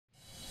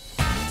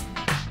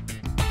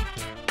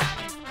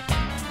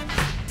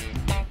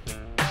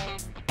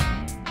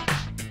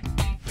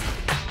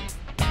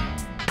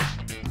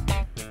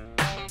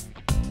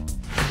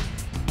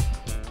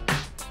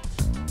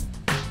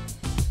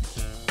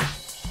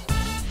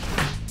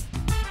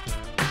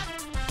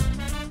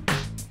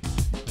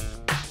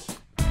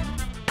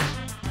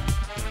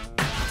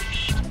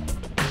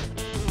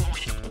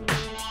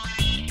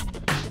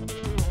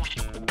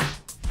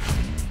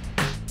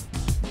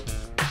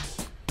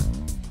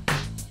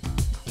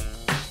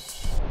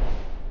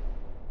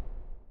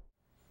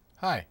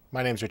Hi,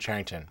 my name is Richard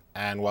Harrington,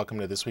 and welcome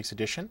to this week's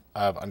edition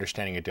of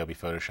Understanding Adobe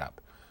Photoshop.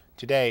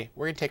 Today,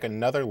 we're going to take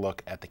another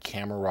look at the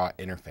Camera Raw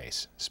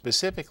interface,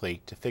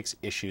 specifically to fix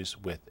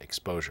issues with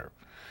exposure.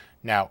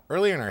 Now,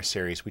 earlier in our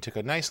series, we took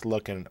a nice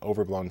look at an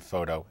overblown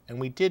photo, and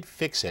we did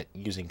fix it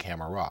using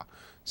Camera Raw.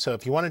 So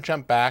if you want to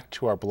jump back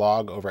to our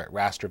blog over at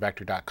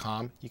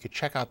rastervector.com, you could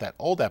check out that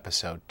old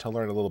episode to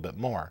learn a little bit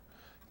more.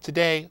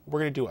 Today, we're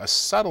going to do a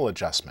subtle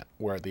adjustment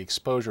where the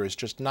exposure is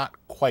just not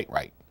quite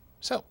right.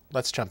 So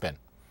let's jump in.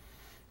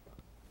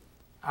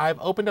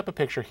 I've opened up a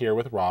picture here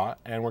with RAW,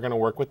 and we're going to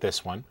work with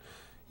this one.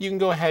 You can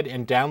go ahead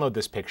and download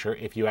this picture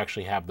if you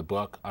actually have the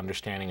book,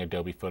 Understanding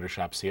Adobe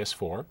Photoshop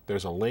CS4.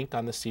 There's a link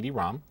on the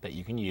CD-ROM that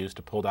you can use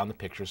to pull down the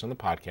pictures in the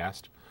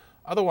podcast.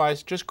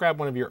 Otherwise, just grab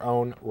one of your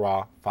own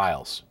RAW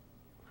files.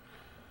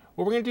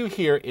 What we're going to do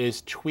here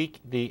is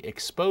tweak the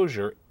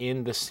exposure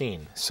in the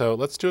scene. So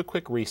let's do a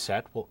quick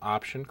reset. We'll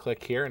Option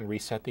click here and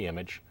reset the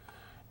image.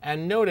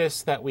 And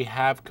notice that we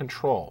have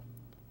control.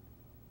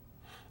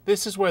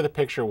 This is where the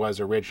picture was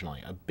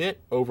originally, a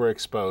bit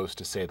overexposed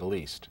to say the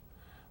least.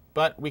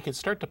 But we can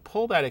start to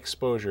pull that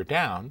exposure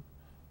down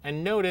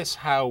and notice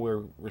how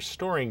we're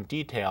restoring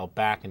detail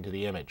back into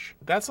the image.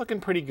 That's looking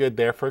pretty good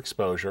there for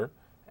exposure.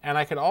 And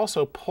I can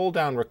also pull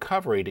down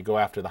recovery to go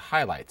after the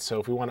highlights.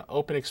 So if we want to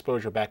open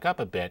exposure back up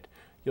a bit,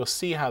 you'll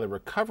see how the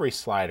recovery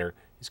slider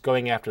is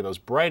going after those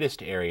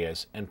brightest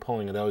areas and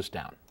pulling those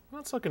down.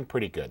 That's looking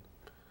pretty good.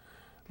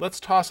 Let's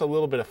toss a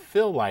little bit of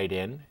fill light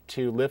in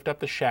to lift up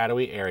the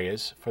shadowy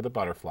areas for the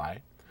butterfly,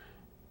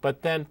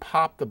 but then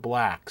pop the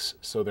blacks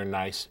so they're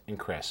nice and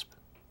crisp.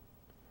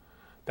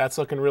 That's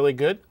looking really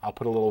good. I'll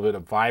put a little bit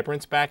of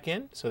vibrance back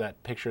in so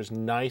that picture's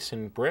nice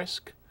and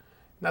brisk.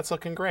 That's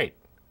looking great.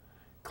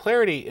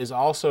 Clarity is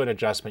also an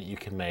adjustment you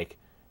can make,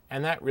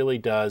 and that really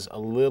does a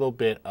little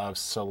bit of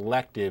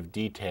selective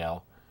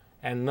detail.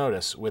 And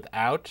notice,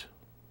 without,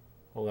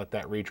 we'll let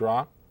that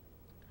redraw,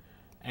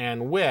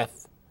 and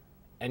with,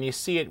 and you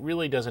see it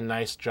really does a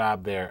nice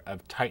job there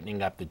of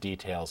tightening up the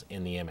details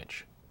in the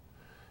image.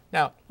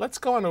 Now, let's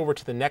go on over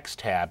to the next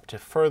tab to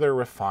further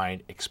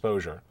refine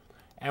exposure.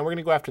 And we're going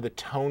to go after the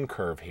tone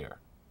curve here.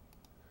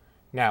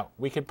 Now,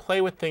 we can play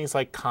with things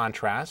like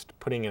contrast,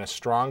 putting in a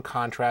strong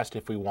contrast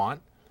if we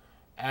want.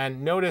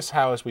 And notice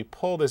how as we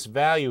pull this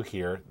value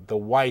here, the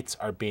whites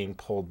are being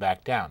pulled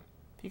back down.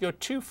 If you go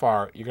too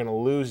far, you're going to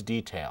lose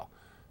detail.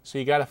 So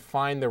you got to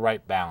find the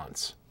right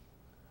balance.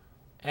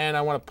 And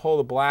I want to pull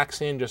the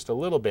blacks in just a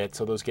little bit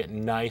so those get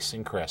nice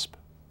and crisp.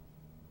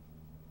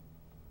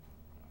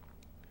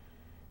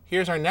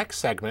 Here's our next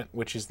segment,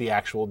 which is the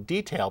actual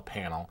detail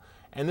panel,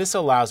 and this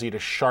allows you to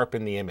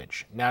sharpen the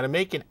image. Now, to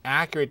make an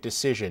accurate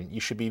decision,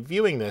 you should be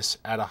viewing this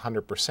at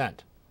 100%.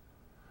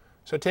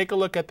 So take a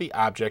look at the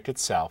object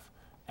itself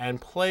and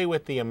play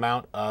with the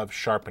amount of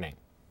sharpening.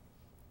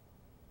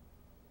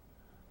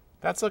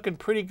 That's looking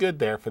pretty good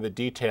there for the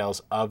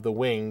details of the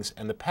wings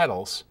and the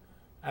petals.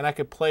 And I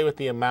could play with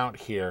the amount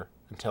here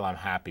until I'm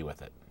happy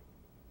with it.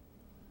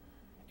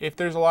 If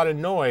there's a lot of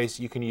noise,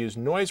 you can use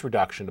noise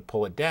reduction to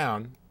pull it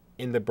down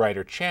in the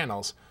brighter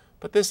channels,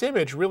 but this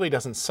image really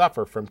doesn't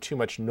suffer from too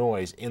much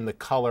noise in the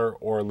color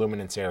or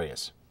luminance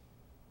areas.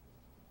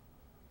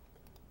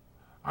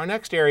 Our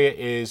next area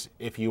is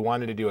if you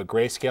wanted to do a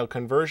grayscale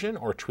conversion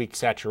or tweak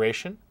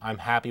saturation. I'm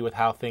happy with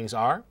how things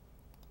are.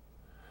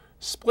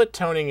 Split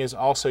toning is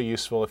also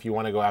useful if you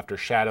want to go after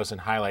shadows and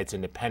highlights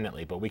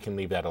independently, but we can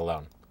leave that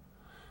alone.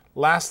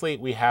 Lastly,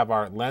 we have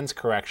our lens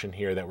correction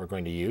here that we're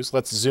going to use.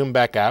 Let's zoom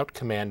back out,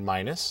 Command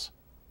minus,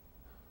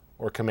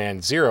 or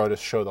Command 0 to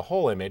show the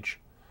whole image.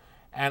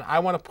 And I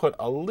want to put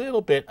a little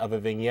bit of a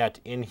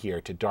vignette in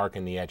here to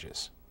darken the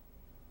edges.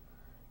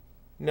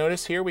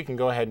 Notice here we can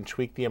go ahead and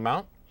tweak the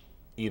amount,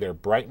 either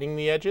brightening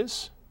the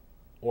edges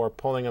or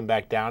pulling them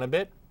back down a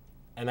bit,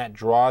 and that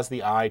draws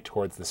the eye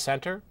towards the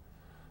center.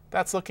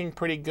 That's looking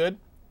pretty good.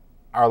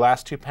 Our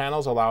last two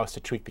panels allow us to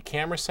tweak the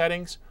camera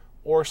settings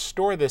or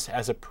store this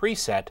as a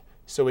preset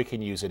so we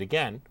can use it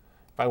again.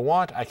 If I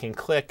want, I can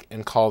click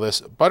and call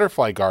this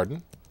Butterfly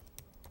Garden.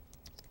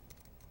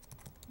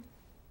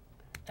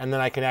 And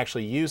then I can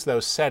actually use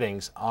those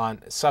settings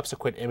on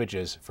subsequent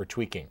images for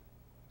tweaking.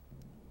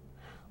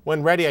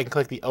 When ready, I can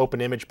click the Open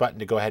Image button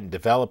to go ahead and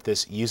develop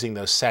this using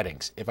those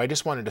settings. If I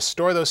just wanted to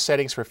store those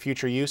settings for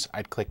future use,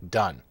 I'd click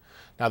Done.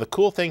 Now, the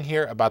cool thing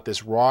here about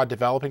this raw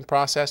developing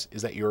process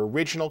is that your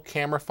original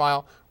camera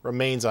file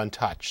remains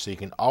untouched, so you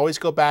can always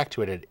go back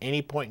to it at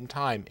any point in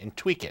time and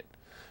tweak it.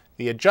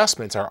 The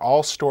adjustments are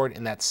all stored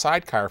in that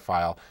sidecar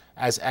file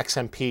as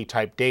XMP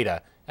type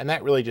data, and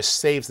that really just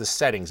saves the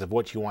settings of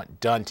what you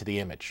want done to the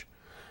image.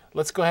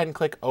 Let's go ahead and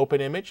click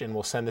Open Image, and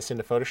we'll send this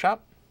into Photoshop.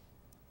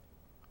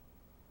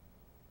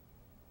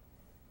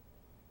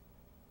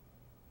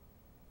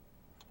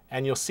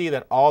 And you'll see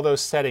that all those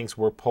settings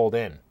were pulled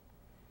in.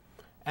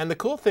 And the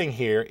cool thing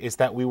here is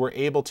that we were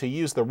able to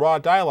use the raw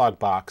dialog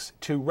box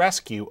to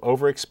rescue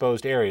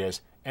overexposed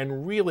areas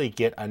and really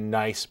get a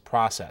nice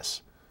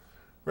process.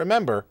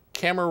 Remember,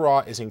 Camera Raw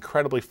is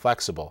incredibly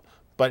flexible,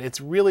 but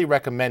it's really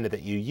recommended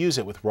that you use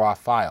it with raw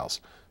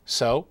files.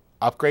 So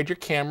upgrade your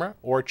camera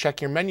or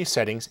check your menu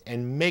settings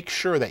and make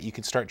sure that you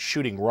can start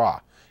shooting RAW.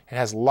 It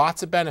has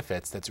lots of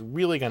benefits that's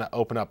really going to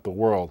open up the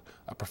world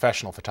of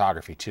professional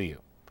photography to you.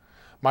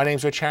 My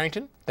name's Rich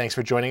Harrington. Thanks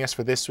for joining us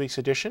for this week's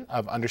edition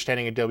of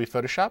Understanding Adobe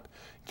Photoshop.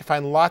 You can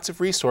find lots of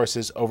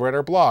resources over at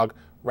our blog,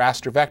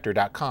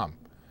 rastervector.com.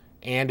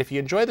 And if you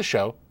enjoy the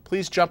show,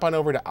 please jump on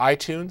over to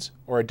iTunes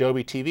or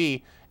Adobe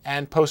TV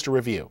and post a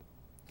review.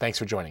 Thanks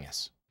for joining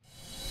us.